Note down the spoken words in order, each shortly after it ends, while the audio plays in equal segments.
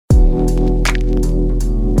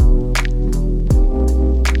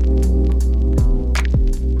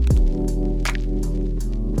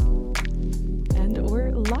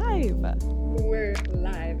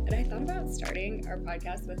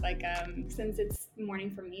since it's morning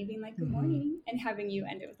for me, being like good Mm-hmm. morning, and having you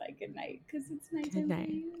end it with like good night because it's Good nighttime for night.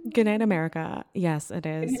 you. Good night, America. Yes, it Good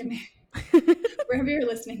night, is. America. Wherever you're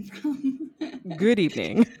listening from. Good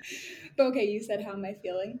evening. But okay, you said how am I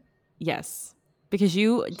feeling? Yes. Because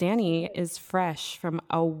you, So Dani, good. is fresh from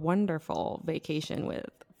a wonderful vacation with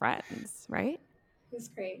friends, right? It was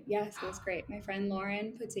great. Yes, it was great. My friend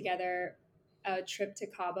Lauren put together a trip to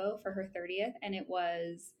Cabo for her 30th, and it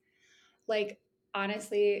was like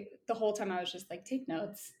honestly, the whole time I was just like, take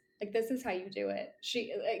notes. Like this is how you do it.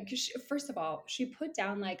 First of all, she put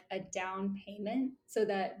down like a down payment so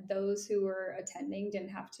that those who were attending didn't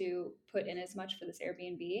have to put in as much for this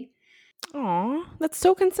Airbnb. Aw, that's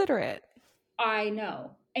so considerate. I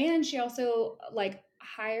know. And she also like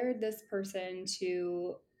hired this person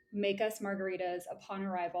to make us margaritas upon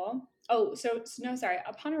arrival. Oh, no, sorry.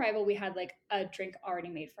 Upon arrival, we had like a drink already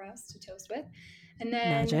made for us to toast with. And then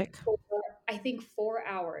Magic. for I think 4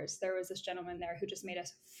 hours, there was this gentleman there who just made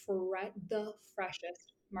us the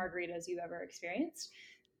freshest margaritas you've ever experienced.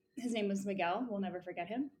 His name was Miguel. We'll never forget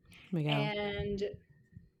him. Miguel. And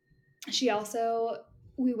she also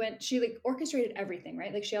we went she like orchestrated everything,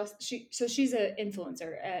 right? Like she's an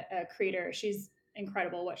influencer, a creator. She's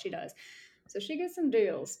incredible what she does, so she gets some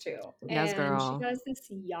deals too, Yes, and she girl. does this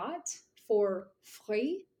yacht for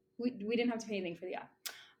free. We didn't have to pay anything for the yacht.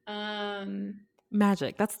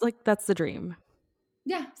 Magic. That's the dream.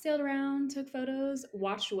 Yeah, sailed around, took photos,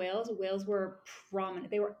 watched whales. Whales were prominent.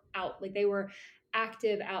 They were out, like they were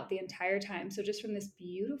active out the entire time. So just from this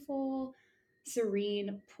beautiful,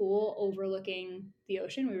 serene pool overlooking the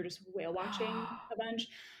ocean, we were just whale watching a bunch.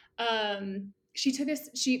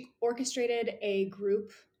 She orchestrated a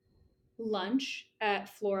group lunch at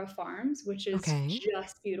Flora Farms, which is Okay.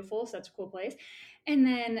 just beautiful. Such a cool place. And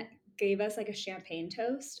then gave us like a champagne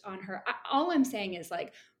toast on her. All I'm saying is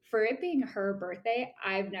like, for it being her birthday,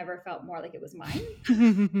 I've never felt more like it was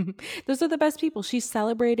mine. Those are the best people. She's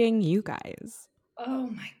celebrating you guys. Oh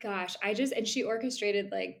my gosh. And she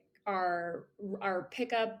orchestrated like our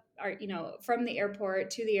pickup, our, from the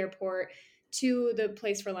airport to the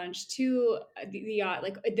place for lunch to the yacht,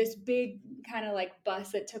 like this big kind of like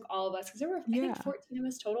bus that took all of us. Cause there were, I think, Yeah. 14 of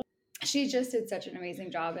us total. She just did such an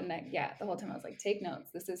amazing job. And that, yeah, the whole time I was like, take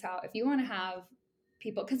notes. This is how, if you want to have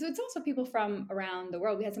people, because it's also people from around the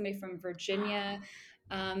world. We had somebody from Virginia,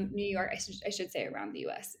 New York, I should say around the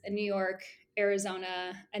US, and New York,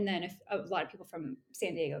 Arizona, and then a lot of people from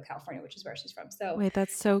San Diego, California, which is where she's from. So Wait,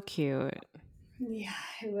 that's so cute. yeah,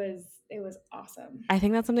 it was awesome. I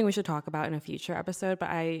think that's something we should talk about in a future episode. But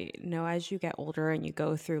I know as you get older and you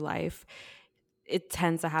go through life, it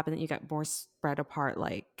tends to happen that you get more spread apart,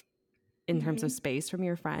 like in terms of Hmm. space from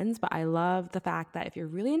your friends. But I love the fact that if you're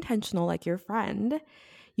really intentional, like your friend,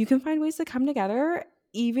 you can find ways to come together,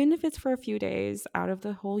 even if it's for a few days out of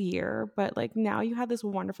the whole year. But like now you had this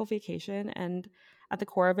wonderful vacation, and at the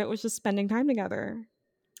core of it was just spending time together.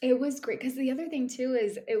 It was great because the other thing too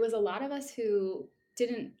is it was a lot of us who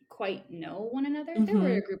didn't quite know one another. There were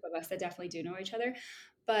Mm-hmm. a group of us that definitely do know each other,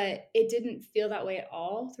 but it didn't feel that way at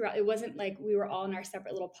all throughout. It wasn't like we were all in our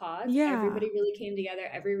separate little pods. Yeah. Everybody really came together.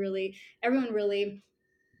 Everyone really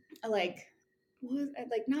like was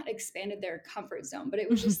like not expanded their comfort zone, but it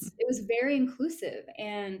was very inclusive.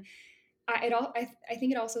 And I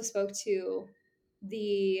think it also spoke to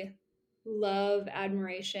the love,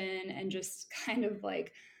 admiration, and just kind of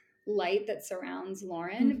like light that surrounds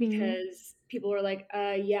Lauren, Mm-hmm. because people were like,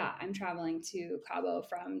 yeah, I'm traveling to Cabo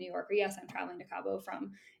from New York, or yes, I'm traveling to Cabo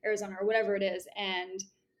from Arizona, or whatever it is. And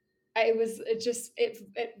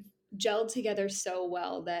it gelled together so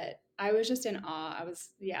well that I was just in awe.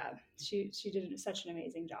 Yeah, she did such an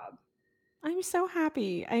amazing job. I'm so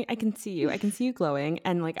happy. I can see you. I can see you glowing.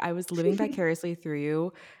 And like I was living vicariously through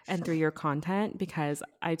you and through your content because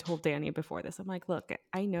I told Dani before this, I'm like, look,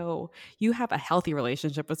 I know you have a healthy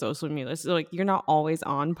relationship with social media. So like you're not always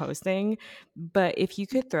on posting. But if you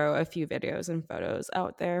could throw a few videos and photos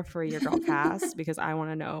out there for your girl Cass, because I want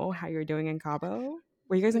to know how you're doing in Cabo.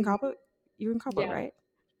 Were you guys in Mhm. Cabo? You were in Cabo, Yeah. right?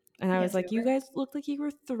 And I was Yes, we like, you were. guys looked like you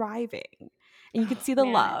were thriving. And you could Oh see the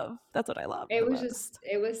man, love. That's what I love it the was just most.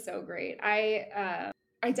 it was so great. I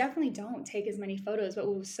definitely don't take as many photos, but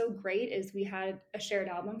what was so great is we had a shared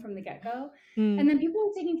album from the get-go. And Mm. then people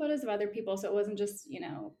were taking photos of other people, so it wasn't just,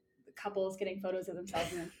 couples getting photos of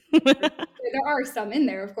themselves and then there are some in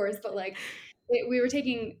there, of course, but like we were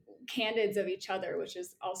taking candids of each other, which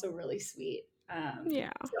is also really sweet.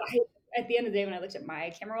 Yeah. At the end of the day, when I looked at my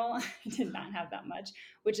camera roll, I did not have that much,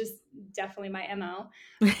 which is definitely my MO.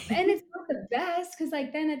 And it's not the best because,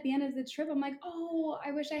 like, then at the end of the trip, I'm like, "Oh,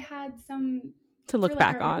 I wish I had some To for, look like,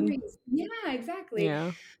 back our on. memories." Yeah, exactly.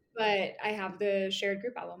 Yeah. but I have the shared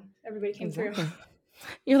group album. Everybody came through. Exactly.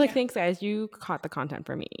 You're like, Yeah, thanks, guys. You caught the content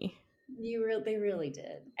for me. they really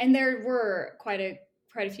did. And there were quite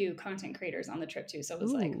a few content creators on the trip too. So it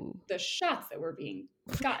was like Ooh. the shots that were being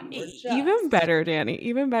gotten were Even just better, Dani.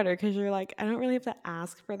 Even better because you're like, I don't really have to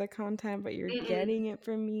ask for the content, but you're mm-mm, getting it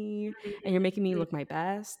from me and you're making me mm-mm, look my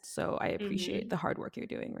best. So I appreciate mm-mm. the hard work you're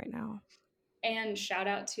doing right now. And shout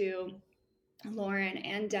out to Lauren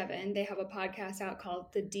and Devin. They have a podcast out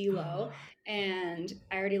called The D-Lo, and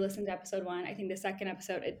I already listened to episode one. I think the second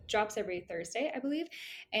episode, it drops every Thursday, I believe,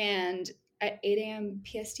 and at 8 a.m.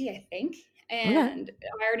 PST, I think. Okay. And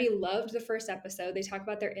I already loved the first episode. They talk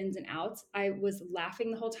about their ins and outs. I was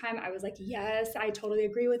laughing the whole time. I was like, yes, I totally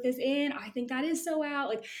agree with this in. I think that is so out.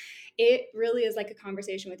 Like, it really is like a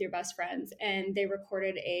conversation with your best friends. And they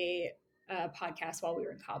recorded a podcast while we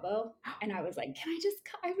were in Cabo, and I was like, can I just?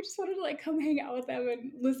 I just wanted to like come hang out with them and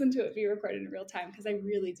listen to it be recorded in real time because I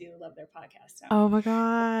really do love their podcast. So Oh my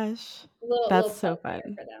gosh. That's little so plug there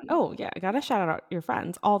fun. for them. Oh, yeah. I got to shout out your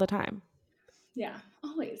friends all the time. Yeah,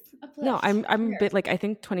 always No, uplift I'm a here. bit like, I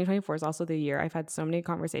think 2024 is also the year I've had so many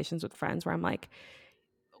conversations with friends where I'm like,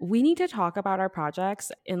 we need to talk about our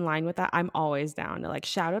projects in line with that. I'm always down to like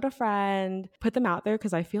shout out a friend, put them out there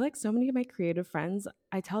because I feel like so many of my creative friends,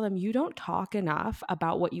 I tell them, you don't talk enough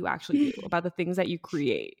about what you actually do, about the things that you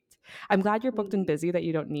create. I'm glad you're booked and Mm. busy that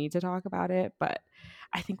you don't need to talk about it, but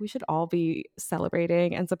I think we should all be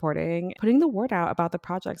celebrating and supporting, putting the word out about the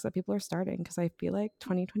projects that people are starting because I feel like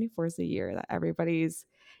 2024 is the year that everybody's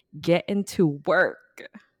getting to work.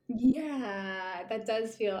 Yeah, that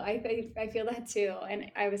does feel. I feel that too.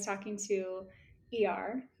 And I was talking to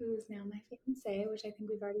ER, who is now my fiance, which I think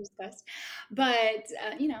we've already discussed. But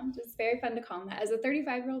just very fun to call him that. As a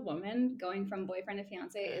 35-year-old woman, going from boyfriend to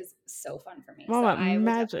fiance is so fun for me. So Mama I will definitely be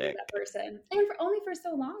magic. that person. And only for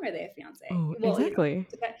so long are they a fiance. Oh, Well, exactly.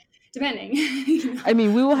 depending, I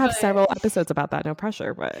mean, we will have But several episodes about that, no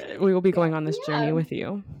pressure, but we will be yeah, going on this journey yeah. with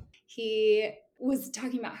you. He was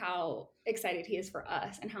talking about how excited he is for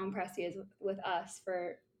us and how impressed he is with us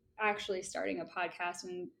for actually starting a podcast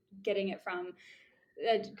and getting it from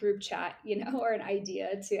a group chat, or an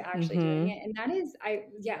idea to actually doing Mhm. it. And that is,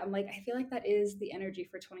 I'm like, I feel like that is the energy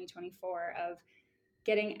for 2024 of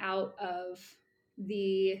getting out of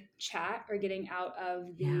the chat or getting out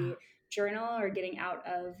of Yeah. the journal or getting out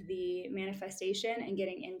of the manifestation and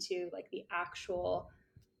getting into like the actual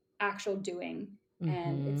doing.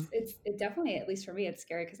 And Mhm. it definitely, at least for me, it's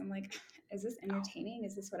scary because I'm like, is this entertaining,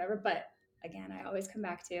 is this whatever? But again, I always come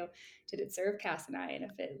back to, did it serve Cass and I? And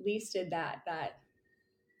if it at least did that's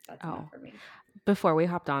enough Oh, for me. before we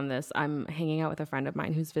hopped on this, I'm hanging out with a friend of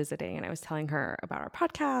mine who's visiting, and I was telling her about our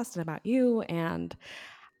podcast and about you and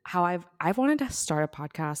how I've wanted to start a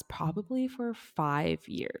podcast probably for 5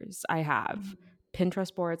 years. I have Mm-hmm.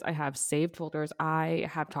 Pinterest boards, I have saved folders, I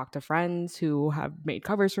have talked to friends who have made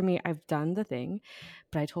covers for me. I've done the thing,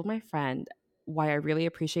 but I told my friend why I really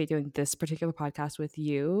appreciate doing this particular podcast with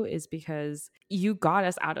you is because you got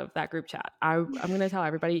us out of that group chat. I'm going to tell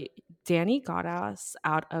everybody, Dani got us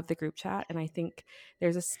out of the group chat. And I think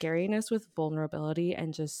there's a scariness with vulnerability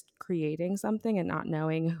and just creating something and not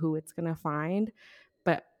knowing who it's going to find.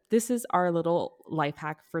 But this is our little life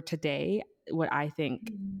hack for today. What I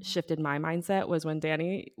think shifted my mindset was when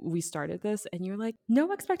Dani, we started this and you're like,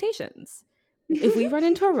 no expectations. If we run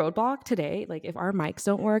into a roadblock today, like if our mics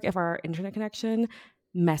don't work, if our internet connection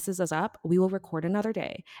messes us up, we will record another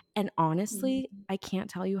day. And honestly, I can't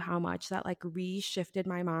tell you how much that like reshifted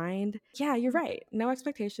my mind. Yeah, you're right. No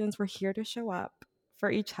expectations. We're here to show up for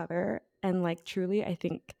each other. And like truly, I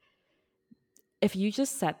think if you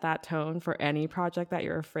just set that tone for any project that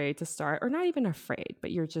you're afraid to start, or not even afraid, but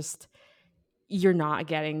you're not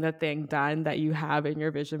getting the thing done that you have in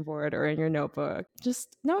your vision board or in your notebook,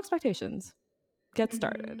 just no expectations. Get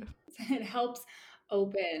started. Mhm. It helps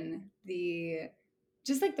open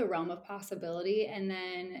just like the realm of possibility. And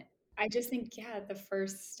then I just think, yeah, the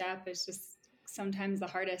first step is just sometimes the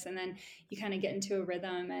hardest. And then you kind of get into a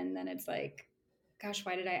rhythm and then it's like, gosh,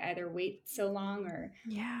 why did I either wait so long or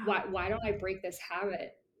Yeah. why don't I break this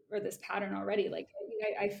habit or this pattern already? Like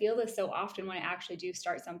I feel this so often when I actually do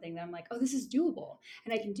start something that I'm like, oh, this is doable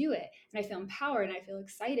and I can do it. And I feel empowered and I feel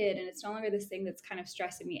excited. And it's no longer this thing that's kind of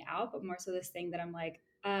stressing me out, but more so this thing that I'm like,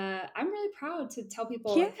 I'm really proud to tell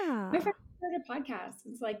people like my Yeah. friend started a podcast.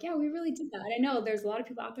 It's like, yeah, we really did that. I know there's a lot of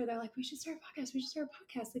people out there that are like, we should start a podcast. We should start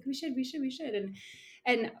a podcast. Like we should.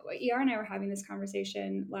 And ER and I were having this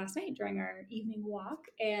conversation last night during our evening walk,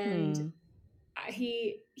 and Hmm.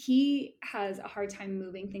 he has a hard time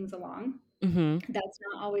moving things along. Mhm. That's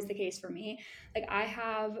not always the case for me. Like I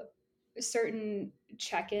have certain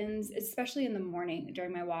check-ins, especially in the morning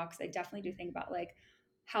during my walks. I definitely do think about like,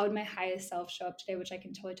 how would my highest self show up today, which I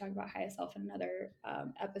can totally talk about highest self in another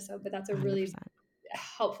episode, but that's a really 100%.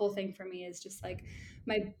 helpful thing for me, is just like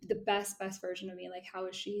the best version of me, like how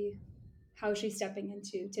is she stepping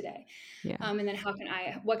into today, Yeah. and then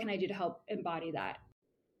what can I do to help embody that.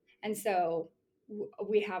 And so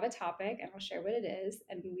we have a topic, and I'll share what it is,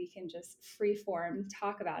 and we can just free form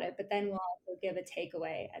talk about it. But then we'll also give a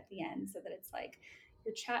takeaway at the end, so that it's like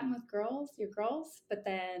you're chatting with your girls, but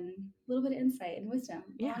then a little bit of insight and wisdom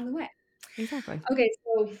Yeah. along the way. Exactly. Okay,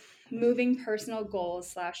 so moving personal goals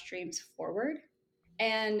slash dreams forward.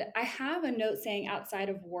 And I have a note saying outside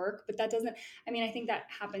of work, but that doesn't, I mean, I think that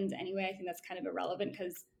happens anyway. I think that's kind of irrelevant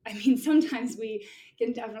because, I mean, sometimes we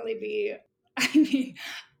can definitely be, I mean,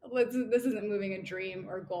 this isn't moving a dream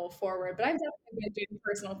or goal forward, but I've definitely been doing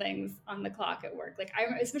personal things on the clock at work. Like,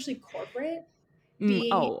 I'm especially corporate, being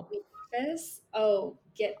in Oh, the office. Oh,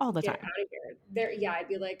 all the get time. out of here. There, yeah, I'd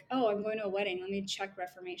be like, oh, I'm going to a wedding. Let me check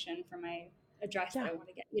reformation for my address that Yeah. I want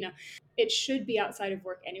to get. It should be outside of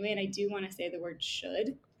work anyway. And I do want to say the word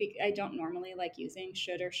should. I don't normally like using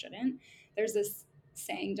should or shouldn't. There's this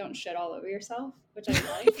saying, don't shit all over yourself, which I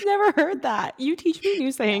love. I've never heard that. You teach me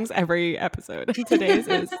new sayings every episode, and today's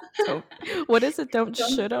is don't. What is it? Don't don't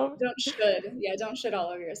should have. don't shit all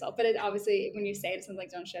over yourself. But it obviously, when you say it, it sounds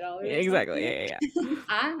like don't shit all over yourself Exactly. too.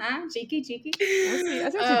 Yeah. Cheeky. I see. I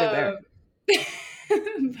see what you did there. um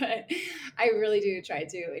but I really do try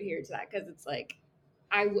to adhere to that, because it's like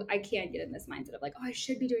I can't get in this mindset of like, oh, I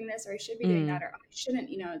should be doing this, or I should be doing that, Mm, or, oh, I shouldn't.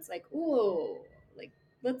 It's like, oh, like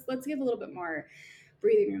let's give a little bit more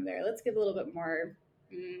breathing room there. Let's give a little bit more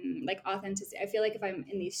like authenticity. I feel like if I'm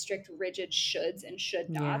in these strict, rigid shoulds and should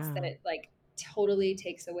nots, yeah. that it like totally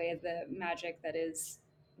takes away the magic that is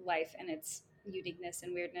life and its uniqueness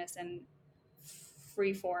and weirdness and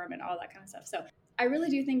free form and all that kind of stuff. So I really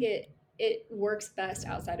do think it works best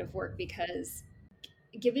outside of work, because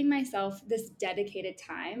giving myself this dedicated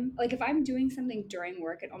time, like if I'm doing something during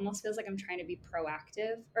work, it almost feels like I'm trying to be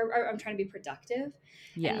proactive, or I'm trying to be productive.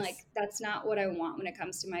 And like, Yes. that's not what I want when it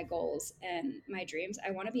comes to my goals and my dreams.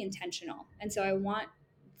 I want to be intentional. And so I want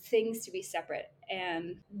things to be separate,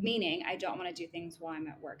 and meaning I don't want to do things while I'm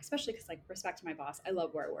at work, especially because, like, respect to my boss, I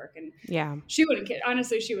love where I work, and Yeah. she wouldn't care.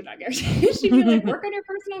 Honestly, she would not care. She'd be like, work on your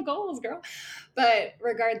personal goals, girl. But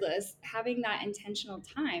regardless, having that intentional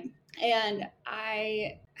time. And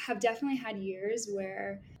I have definitely had years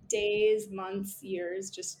where days, months, years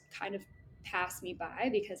just kind of pass me by,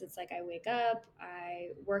 because it's like I wake up, I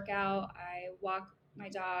work out, I walk my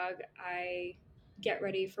dog, I get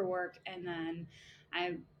ready for work, and then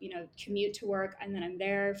I, commute to work, and then I'm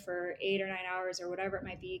there for 8 or 9 hours or whatever it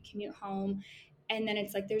might be, commute home. And then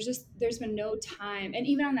it's like there's been no time. And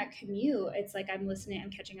even on that commute, it's like I'm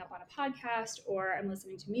catching up on a podcast, or I'm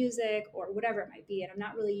listening to music, or whatever it might be. And I'm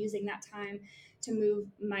not really using that time to move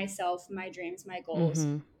myself, my dreams, my goals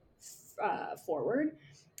Mm-hmm. forward.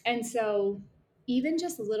 And so even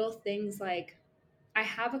just little things like, I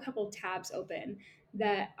have a couple tabs open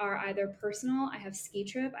that are either personal. I have ski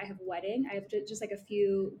trip, I have wedding, I have just like a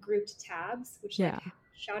few grouped tabs, which, like, Yeah.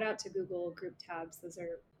 shout out to Google group tabs. Those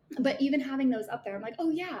are, but even having those up there, I'm like, oh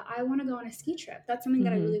yeah, I want to go on a ski trip. That's something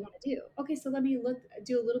that I Mm-hmm. really want to do. Okay, so let me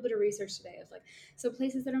do a little bit of research today of like, so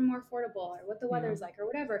places that are more affordable, or what the Yeah. weather's like, or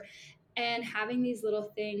whatever. And having these little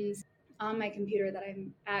things on my computer that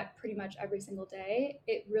I'm at pretty much every single day,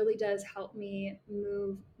 it really does help me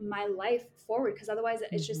move my life forward. Because otherwise,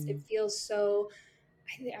 Mm-hmm. it feels so.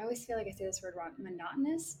 I always feel like I say this word wrong.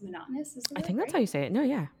 Monotonous is the I word, think that's how right? you say it. No,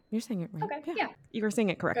 yeah, you're saying it right. Okay, Yeah, yeah. you were saying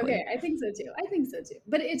it correctly. Okay, I think so too.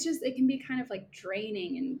 But it can be kind of like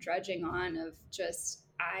draining and drudging on of just,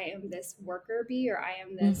 I am this worker bee, or I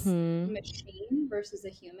am this Mm-hmm. machine versus a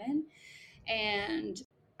human. And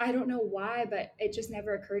I don't know why, but it just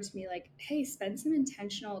never occurred to me like, hey, spend some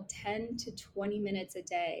intentional 10 to 20 minutes a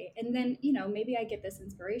day. And then, maybe I get this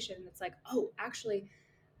inspiration that's like, oh, actually,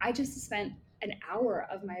 I just spent an hour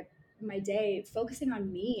of my day focusing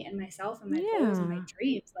on me and myself and my goals and my Yeah.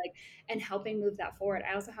 dreams, like, and helping move that forward.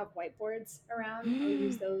 I also have whiteboards around. I'll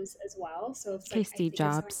use those as well. So if it's Okay, like I Steve think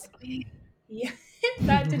of something, Jobs. like, oh yeah,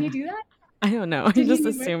 that did he do that? I don't know. I'm Did he just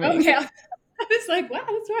need my assuming. okay? I was like, wow,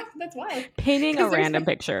 that's wild. Painting a Because there's random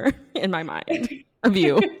picture in my mind of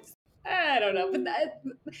you. I don't know, but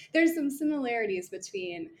there's some similarities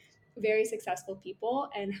between very successful people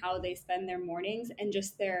and how they spend their mornings, and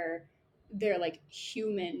just their like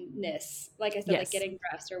humanness. Like I said, like Yes. getting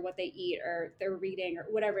dressed, or what they eat, or their reading, or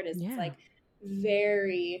whatever it is. It's Yeah. like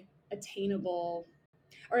very attainable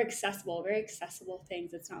or accessible, very accessible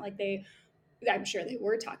things. It's not like they I'm sure they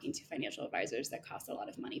were talking to financial advisors that cost a lot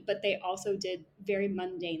of money, but they also did very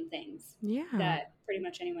mundane things Yeah. that pretty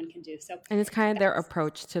much anyone can do. So And it's kind of their that's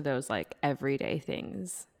approach to those like everyday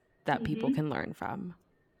things that people hmm can learn from.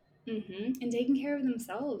 and taking care of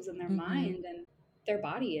themselves and their Mhm. mind and their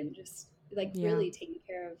body and just like Yeah. really taking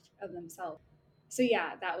care of themselves. So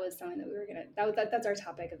yeah, that was something that we were gonna that's our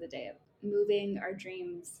topic of the day, of moving our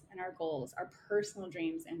dreams and our goals, our personal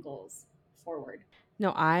dreams and goals forward.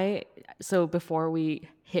 No, I so before we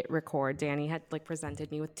hit record, Danny had like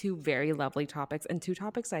presented me with two very lovely topics and two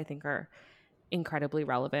topics I think are incredibly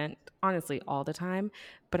relevant, honestly, all the time.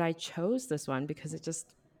 But I chose this one because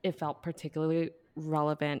it felt particularly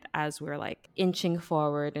relevant as we're like inching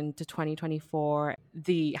forward into 2024.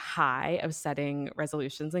 The high of setting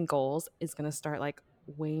resolutions and goals is going to start like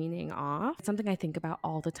waning off. It's something I think about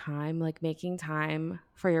all the time, like making time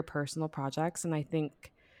for your personal projects. And I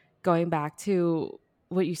think going back to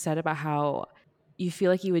what you said about how you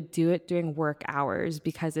feel like you would do it during work hours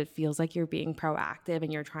because it feels like you're being proactive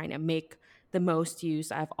and you're trying to make the most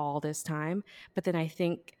use of all this time. But then I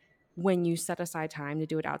think when you set aside time to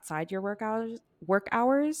do it outside your work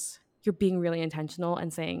hours, you're being really intentional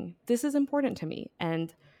and saying, this is important to me.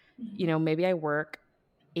 And, Mhm. maybe I work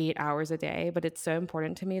 8 hours a day, but it's so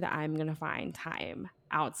important to me that I'm going to find time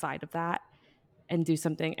outside of that and do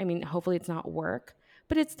something. I mean, hopefully it's not work,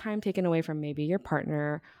 but it's time taken away from maybe your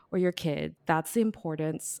partner or your kid. That's the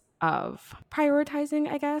importance of prioritizing,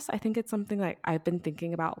 I guess. I think it's something that I've been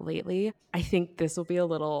thinking about lately. I think this will be a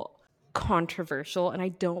little controversial and I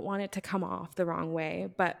don't want it to come off the wrong way,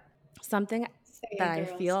 but something Say that it, I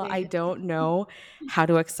girl. feel Say I it. don't know how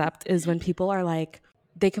to accept is when people are like,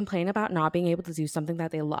 they complain about not being able to do something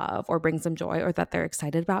that they love or brings them joy or that they're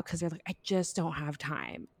excited about because they're like, I just don't have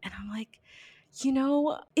time. And I'm like,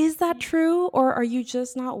 is that true or are you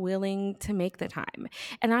just not willing to make the time?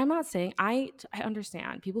 And I'm not saying I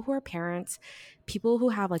understand people who are parents, people who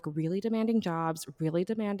have like really demanding jobs, really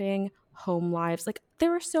demanding home lives. Like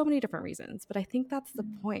there are so many different reasons, but I think that's the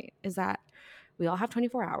Mhm. point is that we all have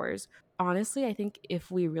 24 hours. Honestly, I think if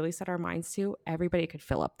we really set our minds to, everybody could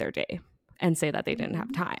fill up their day and say that they didn't have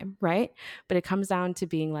Mhm. time, right? But it comes down to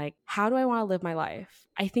being like, how do I want to live my life?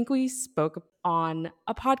 I think we spoke on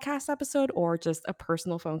a podcast episode or just a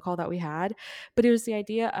personal phone call that we had, but it was the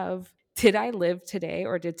idea of did I live today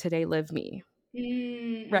or did today live me?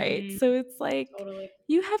 Right. Mm-hmm. So it's like Totally.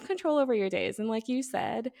 you have control over your days. And like you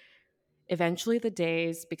said, eventually the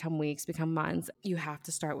days become weeks, become months. You have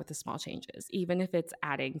to start with the small changes. Even if it's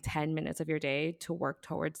adding 10 minutes of your day to work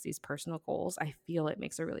towards these personal goals, I feel it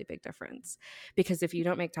makes a really big difference. Because if you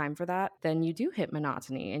don't make time for that, then you do hit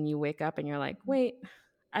monotony and you wake up and you're like, wait,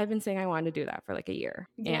 I've been saying I wanted to do that for like a year.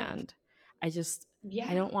 Yeah. And I just, I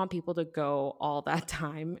Yeah. don't want people to go all that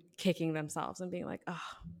time kicking themselves and being like, oh,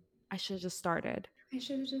 I should have just started. I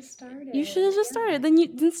should have just You should started. have just Yeah.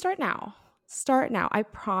 started. Then start now. Start now. I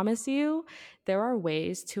promise you there are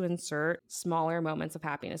ways to insert smaller moments of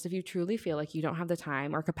happiness if you truly feel like you don't have the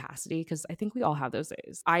time or capacity because I think we all have those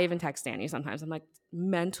days. I even text Danny sometimes. I'm like,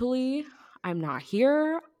 mentally, I'm not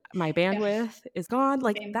here. My Yeah. bandwidth is gone.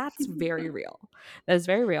 Like Same. that's very real. That is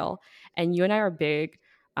very real. And you and I are big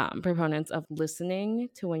proponents of listening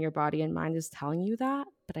to when your body and mind is telling you that.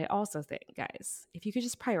 But I also think, guys, if you could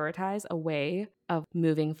just prioritize a way of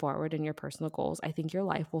moving forward in your personal goals, I think your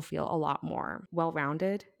life will feel a lot more well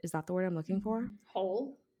rounded. Is that the word I'm looking for?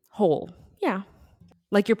 Whole. Whole. Yeah.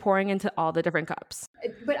 Like you're pouring into all the different cups.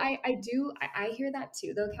 But I hear that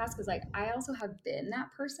too though, Cass, because like I also have been that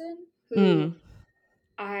person who Mm,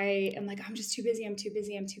 I am like, I'm just too busy, I'm too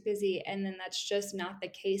busy, I'm too busy. And then that's just not the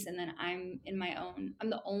case. And then I'm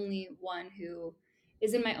the only one who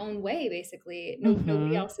is in my own way, basically. Nobody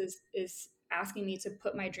mm-hmm. else is asking me to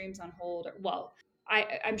put my dreams on hold. Or, well,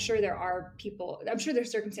 I'm sure there are people, I'm sure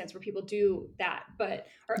there's circumstances where people do that, but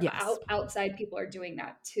or Yes. outside people are doing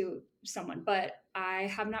that to someone. But I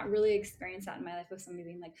have not really experienced that in my life with somebody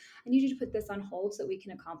being like, I need you to put this on hold so we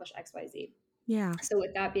can accomplish XYZ. Yeah. So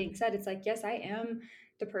with that being said, it's like, yes, I am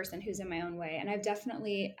the person who's in my own way. And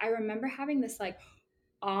I remember having this like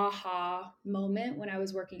aha moment when I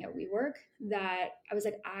was working at WeWork that I was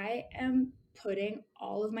like, I am putting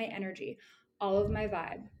all of my energy, all of my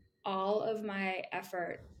vibe, all of my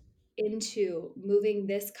effort into moving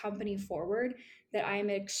this company forward that I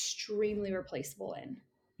am extremely replaceable in.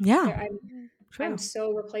 Yeah. There, I'm True.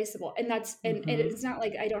 so replaceable. And and Mm-hmm. it's not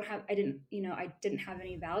like I didn't have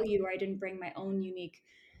any value or I didn't bring my own unique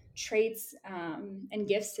traits and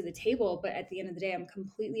gifts to the table. But at the end of the day, I'm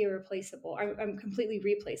completely irreplaceable. I'm completely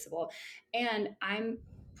replaceable. And I'm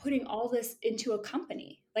putting all this into a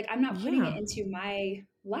company. Like I'm not putting it Yeah. into my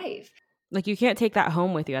life. Like, you can't take that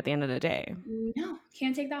home with you at the end of the day. No,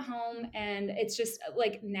 can't take that home. And it's just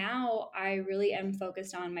like now I really am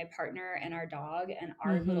focused on my partner and our dog and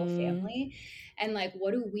our little Mhm. family. And like,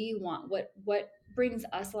 what do we want? What brings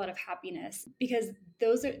us a lot of happiness? Because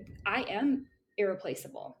those are, I am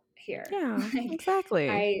irreplaceable here. Yeah, Like exactly.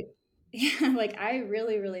 I, yeah, like I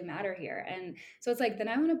really, really matter here. And so it's like, then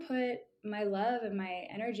I want to put my love and my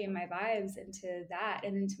energy and my vibes into that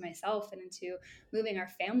and into myself and into moving our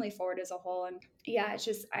family forward as a whole. And yeah, it's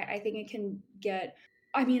just I think it can get,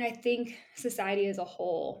 I mean, I think society as a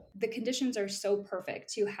whole, the conditions are so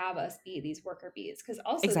perfect to have us be these worker bees because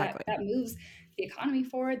also that Exactly. moves the economy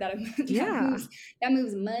forward, that Yeah. that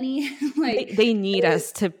moves money. Like They need there's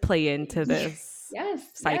us to play into yeah, this yes,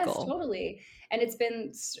 yes, cycle. totally. And it's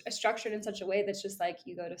been structured in such a way that's just like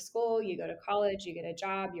you go to school, you go to college, you get a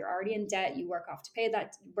job, you're already in debt, you work off to pay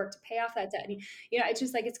that, work to pay off that debt. And, you know, it's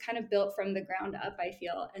just like it's kind of built from the ground up, I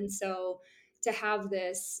feel. And so to have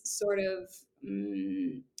this sort of,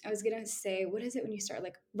 I was gonna say, what is it when you start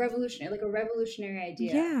like a revolutionary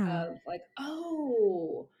idea Yeah. of like,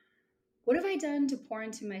 oh, what have I done to pour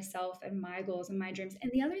into myself and my goals and my dreams?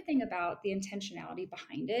 And the other thing about the intentionality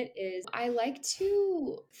behind it is I like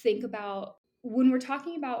to think about when we're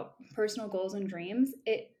talking about personal goals and dreams,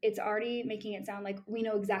 it's already making it sound like we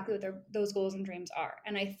know exactly what those goals and dreams are.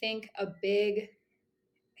 And I think a big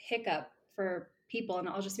hiccup for people, and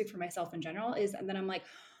I'll just speak for myself in general, is and then I'm like,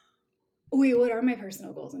 wait, what are my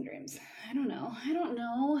personal goals and dreams? I don't know. I don't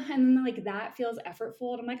know. And then like that feels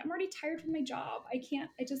effortful. And I'm like, I'm already tired from my job. I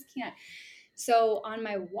just can't. So on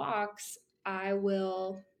my walks, I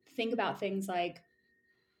will think about things like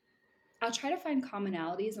I'll try to find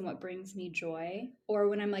commonalities in what brings me joy. Or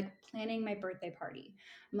when I'm like planning my birthday party,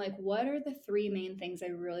 I'm like, what are the three main things I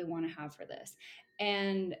really want to have for this?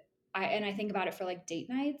 And I think about it for like date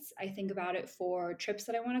nights. I think about it for trips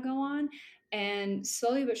that I want to go on. And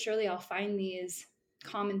slowly but surely I'll find these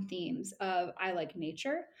common themes of I like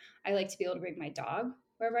nature. I like to be able to bring my dog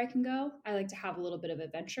wherever I can go. I like to have a little bit of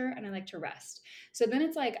adventure and I like to rest. So then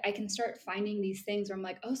it's like I can start finding these things where I'm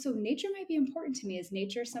like, oh, so nature might be important to me. Is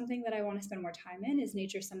nature something that I want to spend more time in? Is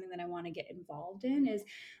nature something that I want to get involved in? Is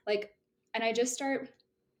like, and I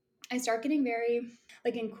start getting very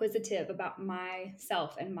like inquisitive about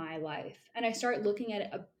myself and my life. And I start looking at it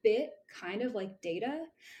a bit kind of like data.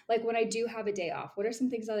 Like when I do have a day off, what are some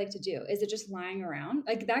things I like to do? Is it just lying around?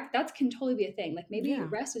 Like that can totally be a thing. Like maybe Yeah.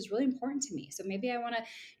 rest is really important to me. So maybe I want to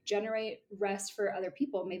generate rest for other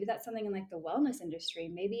people. Maybe that's something in like the wellness industry.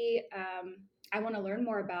 Maybe I want to learn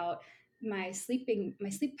more about my sleep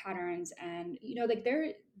patterns and like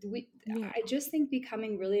we Yeah. I just think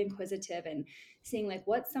becoming really inquisitive and seeing like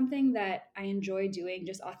what's something that I enjoy doing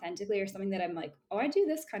just authentically or something that I'm like, oh, I do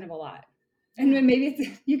this kind of a lot. And Yeah. then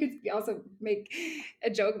maybe you could also make a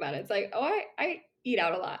joke about it. It's like, oh, I eat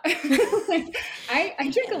out a lot. Like I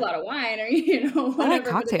drink a Yeah. lot of wine or, I like whatever,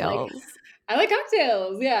 but it's like, cocktails. I like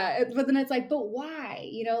cocktails. Yeah. But then it's like, but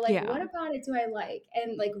why? Like Yeah. what about it do I like?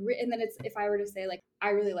 And like, and then it's, if I were to say like, I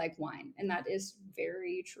really like wine, and that is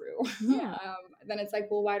very true. Yeah. Then it's like,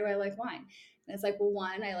 well, why do I like wine? And it's like, well,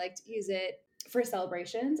 one, I like to use it for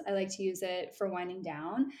celebrations. I like to use it for winding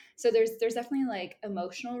down. So there's definitely like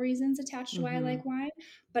emotional reasons attached to why I Mhm. like wine,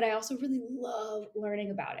 but I also really love learning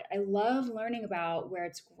about it. I love learning about where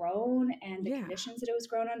it's grown and the Yeah. conditions that it was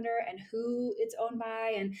grown under and who it's owned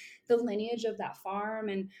by and the lineage of that farm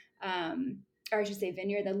and or I should say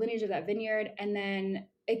vineyard, the lineage of that vineyard, and then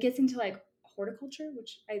it gets into like horticulture,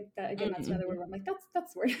 which again that's another word Mhm. where I'm like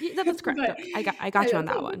that's the word, Yeah, that's correct. but Yep. I got you on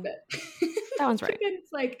that's a that little one. bit. That one's But right. then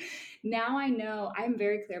it's like now I know I'm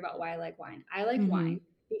very clear about why I like wine. I like wine Mhm.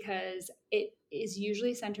 because it is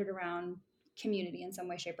usually centered around community in some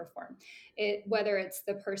way, shape, or form. It whether it's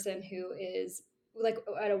the person who is like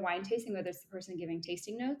at a wine tasting, whether it's the person giving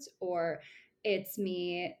tasting notes or it's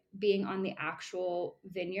me being on the actual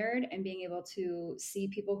vineyard and being able to see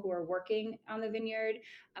people who are working on the vineyard,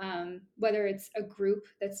 whether it's a group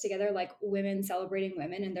that's together like women celebrating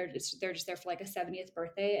women and they're just there for like a 70th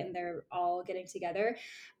birthday and they're all getting together.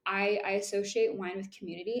 I associate wine with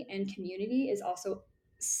community, and community is also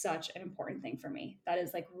such an important thing for me. That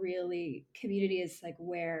is like really, community is like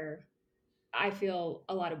where I feel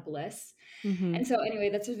a lot of bliss. Mhm. And so anyway,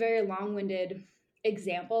 that's a very long-winded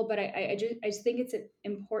example, but I just think it's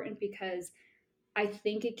important because I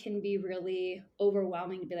think it can be really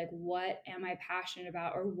overwhelming to be like, what am I passionate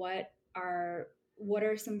about, or what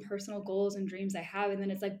are some personal goals and dreams I have? And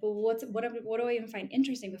then it's like, well, what do I even find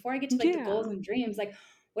interesting before I get to like the goals Yeah. and dreams? Like,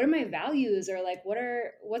 what are my values, or like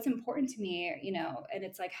what's important to me, And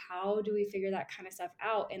it's like, how do we figure that kind of stuff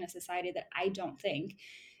out in a society that I don't think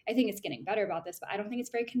I think it's getting better about this, but I don't think it's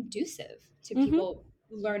very conducive to Mhm. people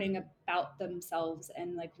learning about themselves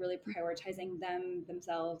and like really prioritizing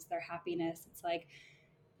themselves, their happiness. It's like,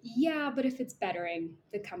 yeah, but if it's bettering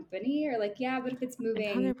the company, or like, yeah, but if it's moving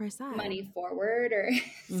 100%. money forward, or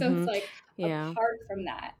so it's Mhm. like Yeah. apart from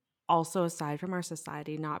that. Also, aside from our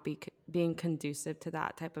society not being conducive to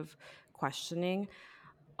that type of questioning,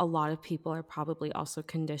 a lot of people are probably also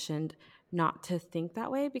conditioned not to think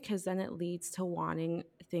that way, because then it leads to wanting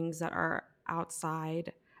things that are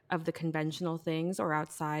outside of the conventional things, or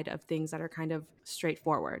outside of things that are kind of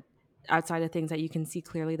straightforward, outside of things that you can see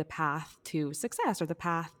clearly the path to success or the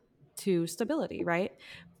path to stability, right?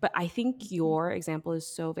 But I think your example is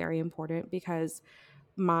so very important, because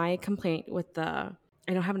my complaint with the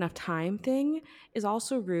I don't have enough time thing is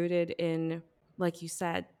also rooted in, like you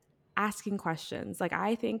said, asking questions. Like,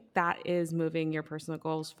 I think that is moving your personal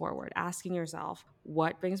goals forward, asking yourself,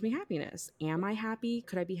 what brings me happiness? Am I happy?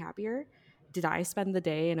 Could I be happier? Did I spend the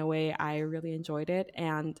day in a way I really enjoyed it?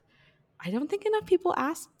 And I don't think enough people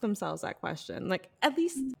ask themselves that question. Like, at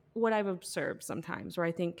least what I've observed sometimes, where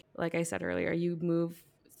I think, like I said earlier, you move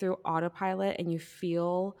through autopilot and you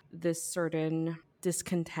feel this certain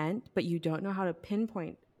discontent, but you don't know how to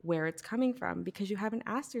pinpoint where it's coming from because you haven't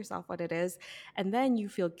asked yourself what it is. And then you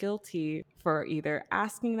feel guilty for either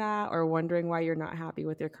asking that, or wondering why you're not happy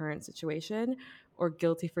with your current situation, or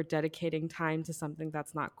guilty for dedicating time to something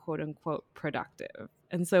that's not quote unquote productive.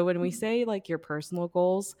 And so when we say like your personal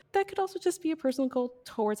goals, that could also just be a personal goal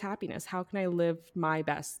towards happiness. How can I live my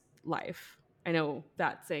best life? I know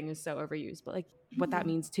that saying is so overused, but like what that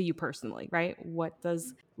means to you personally, right? What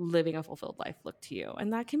does living a fulfilled life look to you?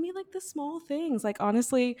 And that can be like the small things. Like,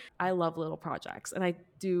 honestly, I love little projects. And I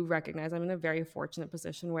do recognize I'm in a very fortunate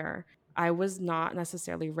position where I was not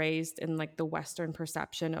necessarily raised in like the Western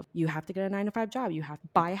perception of you have to get a 9 to 5 job, you have to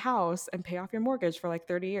buy a house and pay off your mortgage for like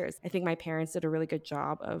 30 years. I think my parents did a really good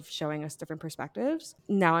job of showing us different perspectives.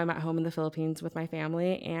 Now I'm at home in the Philippines with my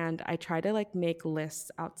family, and I try to like make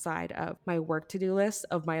lists outside of my work to do list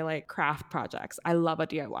of my like craft projects. I love a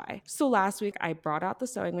DIY. So last week I brought out the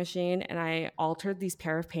sewing machine and I altered these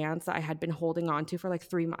pair of pants that I had been holding on to for like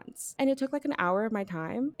 3 months. And it took like an hour of my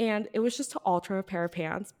time, and it was just to alter a pair of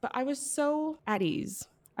pants, but I was so at ease.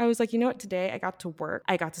 I was like, you know what, today I got to work,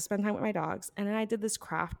 I got to spend time with my dogs, and then I did this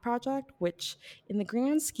craft project, which in the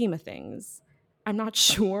grand scheme of things, I'm not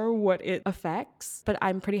sure what it affects, but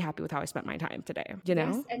I'm pretty happy with how I spent my time today, you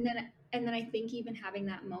Yes, know? and then I think even having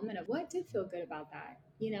that moment of what did feel good about that,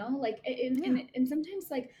 like, Yeah. and sometimes,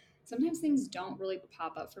 like, sometimes things don't really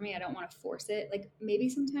pop up for me. I don't want to force it. Like, maybe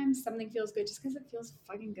sometimes something feels good just because it feels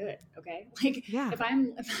fucking good. Okay, like, Yeah. if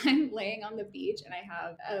I'm laying on the beach and I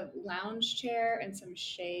have a lounge chair and some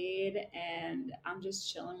shade and I'm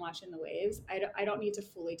just chilling watching the waves, I don't need to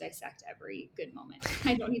fully dissect every good moment.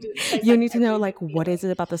 I don't need to You dissect need to know, every good like, what is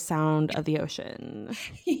feeling. it about the sound of the ocean?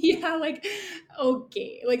 Yeah, like,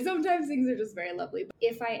 okay, like sometimes things are just very lovely, but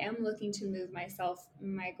if I am looking to move myself,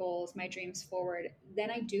 my goals, my dreams forward,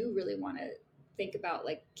 then I do really want to think about,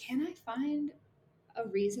 like, can I find a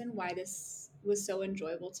reason why this was so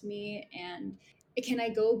enjoyable to me, and can I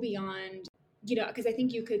go beyond, because I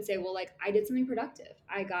think you could say, well, like, I did something productive,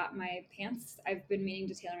 I got my pants, I've been meaning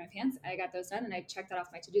to tailor my pants, I got those done and I checked that off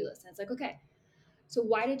my to-do list, and it's like, okay, so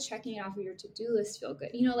why did checking it off of your to-do list feel good?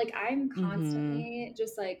 Like, I'm Mhm. constantly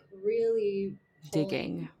just like really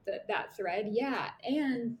Digging. pulling that thread. Yeah.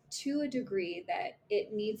 And to a degree that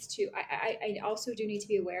it needs to, I also do need to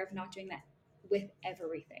be aware of not doing that with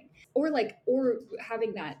everything, or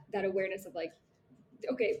having that awareness of like,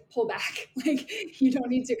 okay, pull back. Like, you don't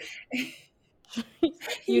need to.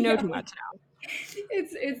 You know Yeah. too much.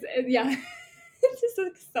 It's yeah. It's just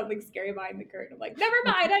like something scary behind the curtain. I'm like, never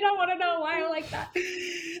mind. I don't want to know why I like that.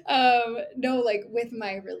 No, like with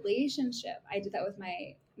my relationship, I did that with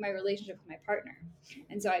my relationship with my partner,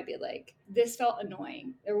 and so I'd be like, this felt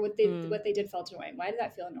annoying, or what they Mm, what they did felt annoying. Why did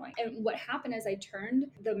that feel annoying? And what happened is I turned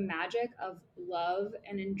the magic of love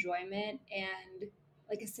and enjoyment and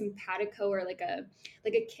like a simpatico, or like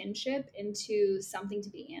a kinship, into something to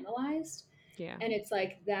be analyzed, yeah. and it's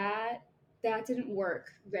like that didn't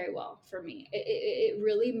work very well for me. It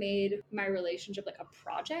really made my relationship like a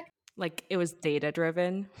project. Like, it was data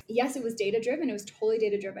driven. Yes, it was data driven. It was totally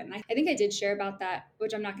data driven. I think I did share about that,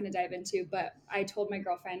 which I'm not going to dive into, but I told my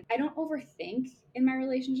girlfriend, I don't overthink in my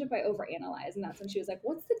relationship, I overanalyze. And that's when she was like,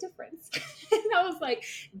 what's the difference? And I was like,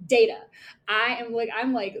 data. I'm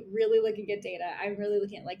like really looking at data. I'm really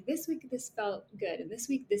looking at, like, this week this felt good, and this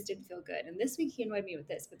week this didn't feel good, and this week he annoyed me with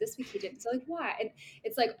this, but this week he didn't. So, like, why? And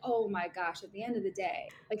it's like, oh my gosh, at the end of the day,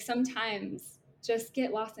 like, sometimes just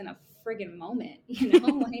get lost in a friggin' moment,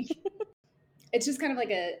 like, it's just kind of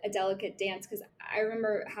like a delicate dance, because I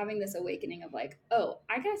remember having this awakening of like, oh,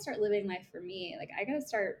 I gotta start living life for me. Like I gotta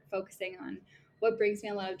start focusing on what brings me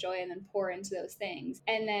a lot of joy and then pour into those things.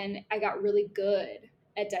 And then I got really good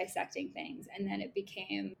at dissecting things, and then it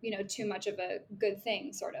became, too much of a good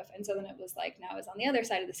thing sort of. And so then it was like, now it's on the other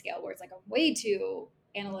side of the scale where it's like I'm way too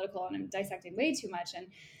analytical and I'm dissecting way too much. And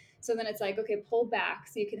so then it's like, okay, pull back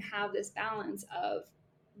so you can have this balance of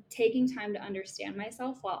taking time to understand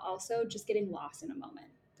myself while also just getting lost in a moment.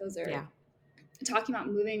 Those are Yeah. talking about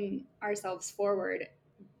moving ourselves forward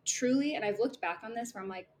truly. And I've looked back on this where I'm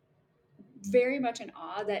like very much in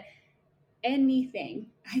awe that anything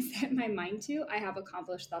I set my mind to, I have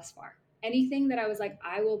accomplished thus far. Anything that I was like,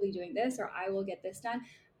 I will be doing this or I will get this done,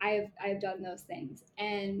 I've done those things.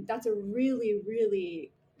 And that's a really,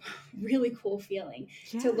 really, really cool feeling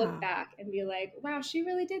to look Yeah. back and be like, wow, she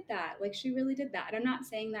really did that. Like she really did that. And I'm not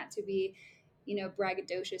saying that to be,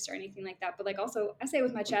 braggadocious or anything like that. But like also I say it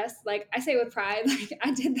with my chest, like I say it with pride, like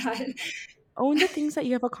I did that. Own the things that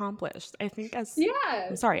you have accomplished. I think Yeah.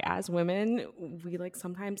 I'm sorry, as women, we like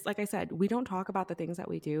sometimes, like I said, we don't talk about the things that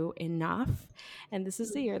we do enough. And this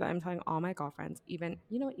is the year that I'm telling all my girlfriends, even,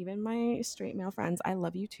 even my straight male friends, I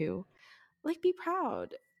love you too. Like, be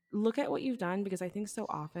proud. Look at what you've done, because I think so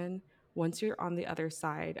often once you're on the other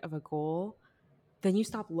side of a goal, then you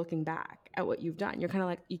stop looking back at what you've done. You're kind of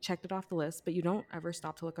like, you checked it off the list, but you don't ever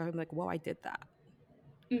stop to look at it and be like, whoa, I did that.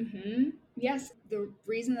 Yes, the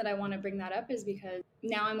reason that I want to bring that up is because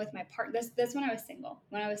now I'm with my partner. This when I was single.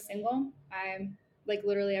 When I was single, I'm like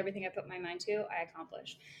literally everything I put my mind to, I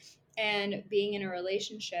accomplished. And being in a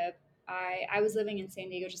relationship, I was living in San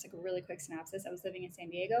Diego. Just like a really quick synopsis, I was living in San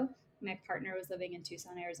Diego. My partner was living in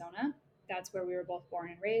Tucson, Arizona. That's where we were both born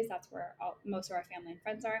and raised. That's where most of our family and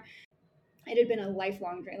friends are. It had been a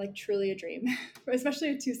lifelong dream, like truly a dream, especially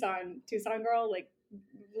a Tucson girl, like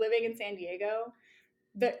living in San Diego.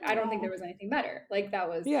 That I don't think there Oh, was anything better. Like that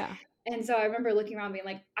was, yeah. and so I remember looking around being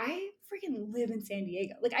like, I freaking live in San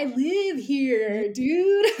Diego. Like I live here,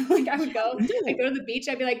 dude. Like I would Yeah, go, you I'd do. go to the beach.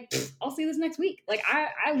 I'd be like, I'll see you this next week. Like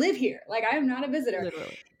I live here. Like I am not a visitor.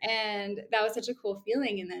 Literally. And that was such a cool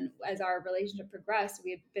feeling. And then as our relationship progressed,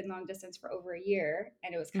 we had been long distance for over a year.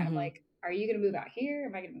 And it was kind of Mm-hmm. like, are you going to move out here?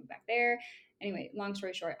 Am I going to move back there? Anyway, long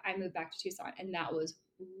story short, I moved back to Tucson, and that was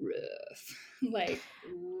rough. Like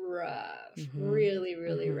rough, Mm-hmm. really,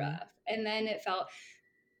 really Mm-hmm. rough. And then it felt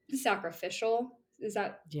sacrificial. Is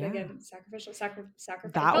that Yeah. again sacrificial? Sacrifice.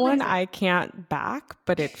 It That felt like a one sacrifice. I can't back,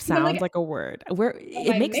 but it But sounds like, like a word. Where am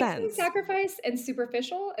it I makes mixing sense. sacrifice and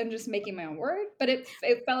superficial and just making my own word? But it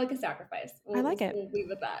felt like a sacrifice. I We'll, like we'll, it. we'll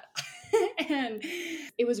leave it at that. And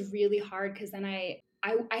it was really hard because then I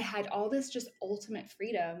had all this just ultimate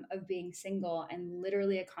freedom of being single and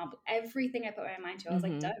literally accomplish everything I put my mind to. I was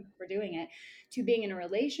like, Mm-hmm. done, we're doing it. To being in a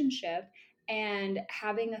relationship and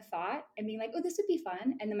having a thought and being like, oh, this would be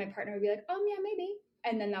fun. And then my partner would be like, yeah, maybe.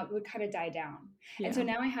 And then that would kind of die down. And so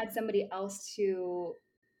Yeah. now I had somebody else to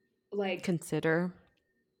like, Consider.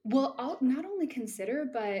 well, I'll not only consider,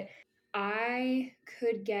 but I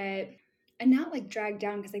could get, and not like dragged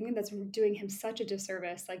down because I think that's doing him such a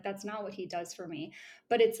disservice. Like that's not what he does for me.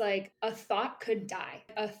 But it's like a thought could die.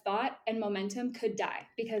 A thought and momentum could die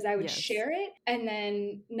because I would Yes. share it and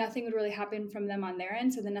then nothing would really happen from them on their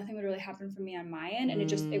end. So then nothing would really happen from me on my end. And it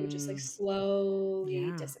would just like Mm, slowly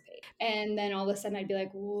yeah. dissipate. And then all of a sudden I'd be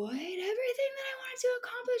like, what? Everything that I wanted to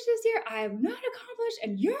accomplish this year, I have not accomplished,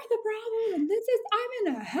 and you're the problem, and this is I'm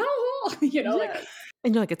in a hellhole. Like Yes.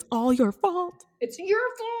 And you're like, it's all your fault. it's your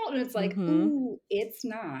fault. And it's like, Mm-hmm. ooh, it's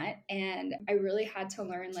not. And I really had to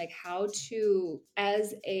learn like how to,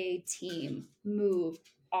 as a team, move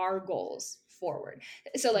our goals forward.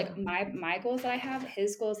 So like Yeah. my goals that I have,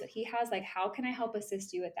 his goals that he has, like how can I help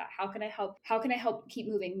assist you with that? How can I help keep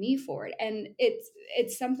moving me forward? And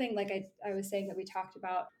it's something like I was saying that we talked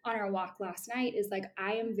about on our walk last night is like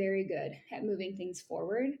I am very good at moving things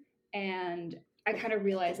forward. And I kind of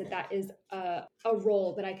realize that that is a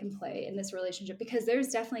role that I can play in this relationship because there's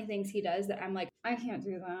definitely things he does that I'm like, I can't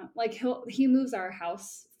do that. Like he moves our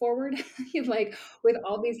house forward. Like with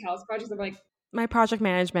all these house projects, I'm like, My project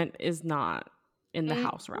management is not in the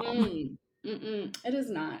house realm. mm-mm, mm-mm. It is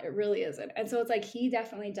not. It really isn't. And so it's like he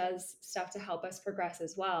definitely does stuff to help us progress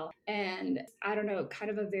as well. And I don't know, kind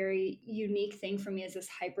of a very unique thing for me as this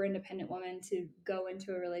hyper independent woman to go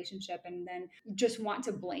into a relationship and then just want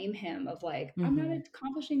to blame him of like, I'm not Mm-hmm.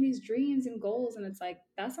 accomplishing these dreams and goals. And it's like,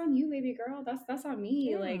 that's on you, baby girl. That's on me.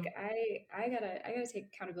 Yeah. Like I gotta take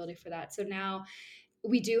accountability for that. So now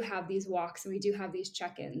we do have these walks and we do have these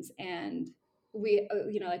check-ins and we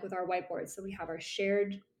like with our whiteboards, so we have our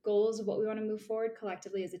shared goals of what we want to move forward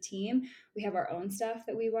collectively as a team. We have our own stuff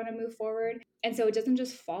that we want to move forward. And so it doesn't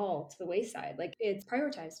just fall to the wayside, like it's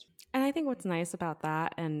prioritized. And I think what's nice about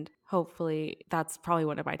that, and hopefully that's probably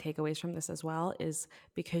one of my takeaways from this as well, is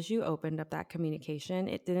because you opened up that communication,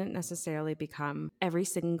 it didn't necessarily become every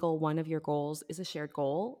single one of your goals is a shared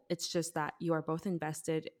goal. It's just that you are both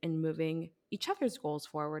invested in moving each other's goals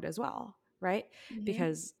forward as well. Right. Mm-hmm.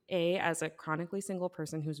 Because as a chronically single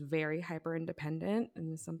person who's very hyper independent,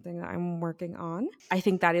 and is something that I'm working on, I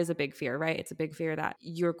think that is a big fear, right? It's a big fear that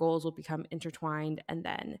your goals will become intertwined, and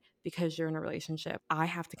then because you're in a relationship, I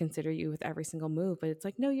have to consider you with every single move. But it's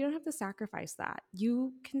like, no, you don't have to sacrifice that.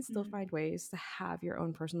 You can still Mm-hmm. find ways to have your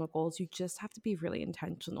own personal goals. You just have to be really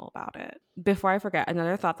intentional about it. Before I forget,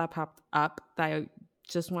 another thought that popped up that I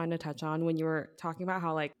just wanted to touch on when you were talking about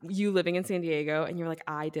how like you living in San Diego, and you're like,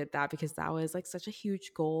 I did that because that was like such a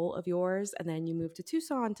huge goal of yours. And then you moved to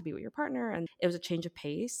Tucson to be with your partner, and it was a change of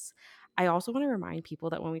pace. I also want to remind people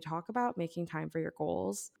that when we talk about making time for your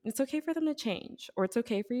goals, it's okay for them to change, or it's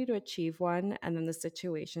okay for you to achieve one and then the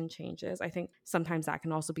situation changes. I think sometimes that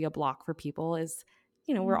can also be a block for people is,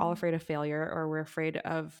 we're all Mm-hmm. afraid of failure, or we're afraid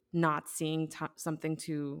of not seeing something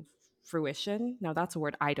to fruition. Now, that's a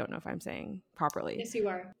word I don't know if I'm saying properly. Yes, you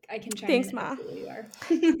are. I can chime in. Thanks, Ma. Absolutely, you are.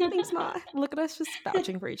 Thanks, Ma. Look at us just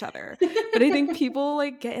vouching for each other. But I think people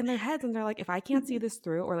like get in their heads and they're like, if I can't see this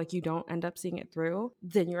through, or like you don't end up seeing it through,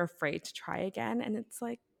 then you're afraid to try again. And it's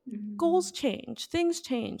like, goals Mhm. change, things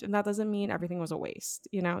change. And that doesn't mean everything was a waste.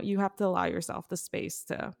 You have to allow yourself the space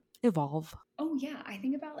to evolve. Oh yeah, I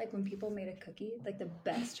think about like when people made a cookie, like the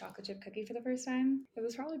best chocolate chip cookie for the first time. It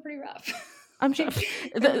was probably pretty rough. I'm sure Like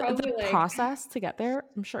they're the probably like, process to get there,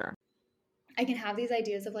 I'm sure. I can have these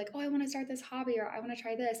ideas of like, oh, I want to start this hobby or I want to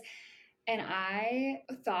try this. And I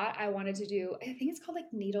thought I wanted to do, I think it's called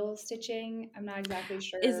like needle stitching. I'm not exactly Is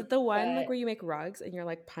sure, it the one like but where you make rugs and you're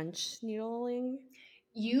like punch needling?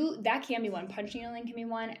 that can be one. Punch needling can be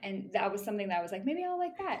one. And that was something that I was like, maybe I'll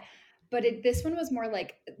like that. But this one was more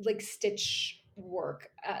like stitch work.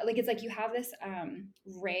 Like it's like you have this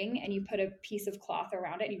ring and you put a piece of cloth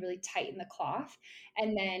around it and you really tighten the cloth,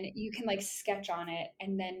 and then you can like sketch on it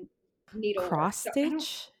and then needlework. Cross So I don't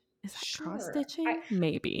stitch? Is that cross sure. stitching?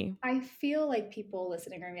 Maybe. I feel like people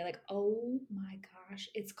listening are gonna be like, oh my gosh,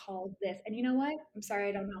 it's called this. And you know what? I'm sorry,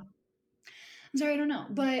 I don't know. I'm sorry, I don't know.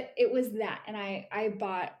 But it was that. And I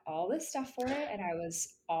bought all this stuff for it and I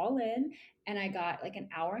was all in, and I got like an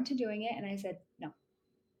hour into doing it and I said, no,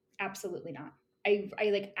 absolutely not. I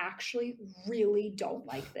like actually really don't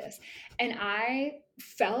like this. And I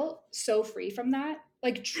felt so free from that.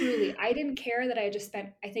 Like truly, I didn't care that I had just spent,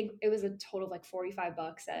 I think it was a total of like 45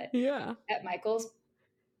 bucks Yeah. at Michael's,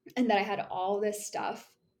 and that I had all this stuff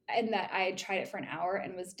and that I had tried it for an hour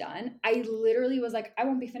and was done. I literally was like, I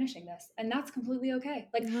won't be finishing this. And that's completely okay.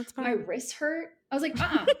 Like That's my fine. wrists hurt. I was like,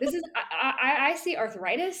 this is, I see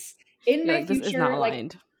arthritis in You're my like, this is not future. Like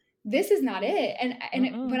aligned. this is not it. But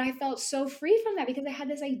Mm-mm. I felt so free from that because I had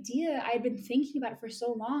this idea. I had been thinking about it for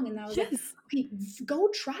so long. And I was like, Yes. okay, go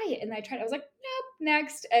try it. And I tried it. I was like, nope,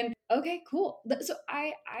 next. And okay, cool. So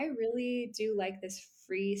I really do like this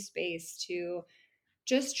free space to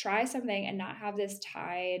just try something and not have this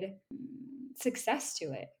tied success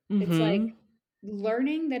to it. It's like Mm-hmm.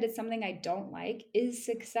 learning that it's something I don't like is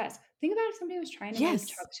success. Think about if somebody was trying to make Yes.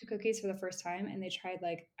 chocolate chip cookies for the first time and they tried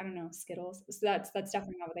like, I don't know, Skittles. So that's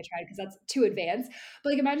definitely not what they tried because that's too advanced.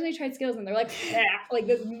 But like imagine they tried Skittles and they're like, like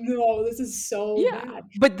this, no, this is so Yeah. bad.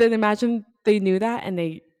 But then imagine they knew that and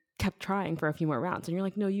they kept trying for a few more rounds. And you're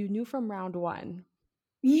like, no, you knew from round one.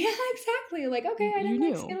 Yeah, exactly. Like, okay, I You didn't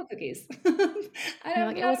like knew. Skittle cookies. You're like,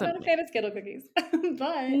 I'm it not wasn't a me. fan of Skittle cookies,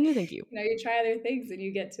 but No, thank you. you try other things and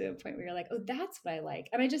you get to a point where you're like, oh, that's what I like.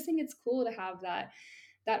 And I just think it's cool to have that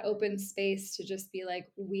open space to just be like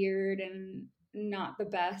weird and not the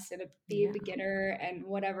best and be a Yeah. beginner and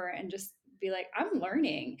whatever and just be like, I'm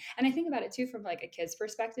learning. And I think about it too from like a kid's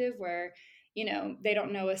perspective where they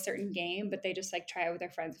don't know a certain game, but they just like try it with their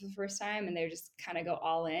friends for the first time and they just kind of go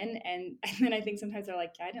all in. And then I think sometimes they're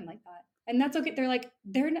like, yeah, I didn't like that. And that's okay. They're like,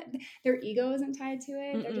 they're not, their ego isn't tied to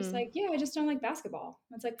it. They're just Mm-mm. like, yeah, I just don't like basketball.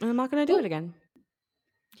 It's like, And I'm not going to do it cool. again.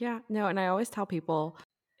 Yeah. No. And I always tell people,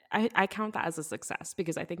 I count that as a success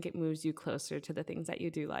because I think it moves you closer to the things that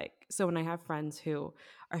you do like. So when I have friends who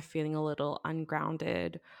are feeling a little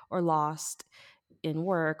ungrounded or lost in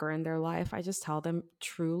work or in their life, I just tell them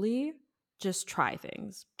truly just try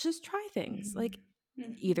things. Just try things. Like Mhm.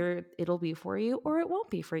 Mhm. either it'll be for you or it won't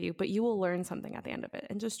be for you, but you will learn something at the end of it,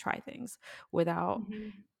 and just try things without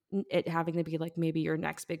Mhm. it having to be like maybe your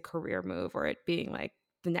next big career move or it being like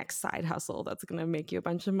the next side hustle that's going to make you a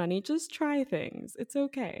bunch of money. Just try things. It's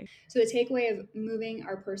okay. So, the takeaway of moving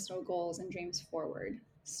our personal goals and dreams forward: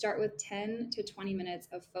 start with 10 to 20 minutes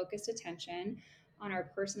of focused attention on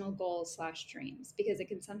our personal goals slash dreams, because it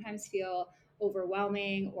can sometimes feel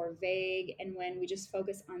overwhelming or vague. And when we just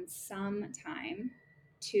focus on some time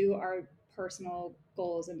to our personal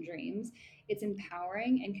goals and dreams, it's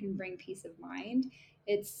empowering and can bring peace of mind.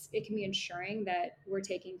 It can be ensuring that we're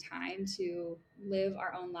taking time to live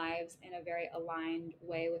our own lives in a very aligned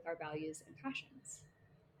way with our values and passions.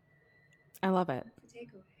 I love it. That's the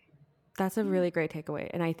takeaway. That's a Yeah. really great takeaway.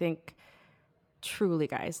 And I think truly,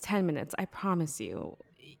 guys, 10 minutes, I promise you,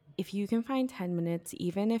 if you can find 10 minutes,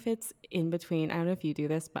 even if it's in between, I don't know if you do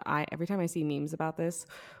this, but every time I see memes about this,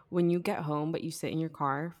 when you get home, but you sit in your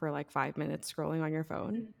car for like 5 minutes scrolling on your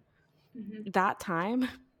phone, Mm-hmm. that time,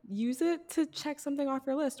 use it to check something off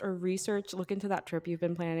your list or research, look into that trip you've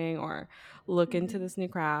been planning or look into Mm-hmm. this new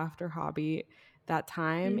craft or hobby. That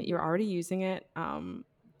time, Mm-hmm. you're already using it.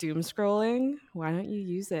 Doom scrolling, why don't you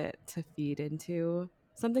use it to feed into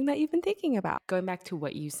something that you've been thinking about? Going back to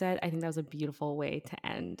what you said, I think that was a beautiful way to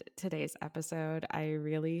end today's episode. I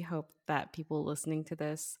really hope that people listening to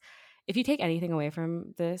this, if you take anything away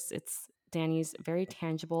from this, it's Dani's very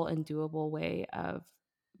tangible and doable way of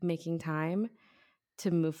making time to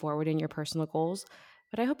move forward in your personal goals.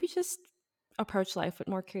 But I hope you just approach life with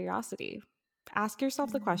more curiosity. Ask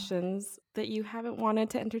yourself the Mm-hmm. questions that you haven't wanted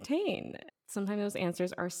to entertain. Sometimes those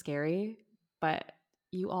answers are scary, but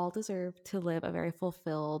you all deserve to live a very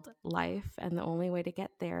fulfilled life. And the only way to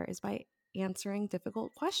get there is by answering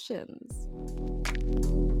difficult questions.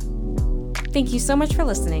 Thank you so much for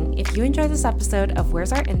listening. If you enjoyed this episode of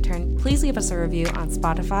Where's Our Intern, please leave us a review on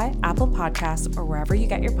Spotify, Apple Podcasts, or wherever you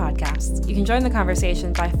get your podcasts. You can join the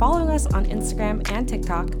conversation by following us on Instagram and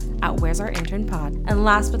TikTok at Where's Our Intern Pod. And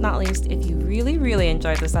last but not least, if you really, really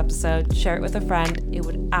enjoyed this episode, share it with a friend. It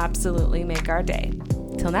would absolutely make our day.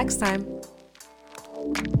 Till next time.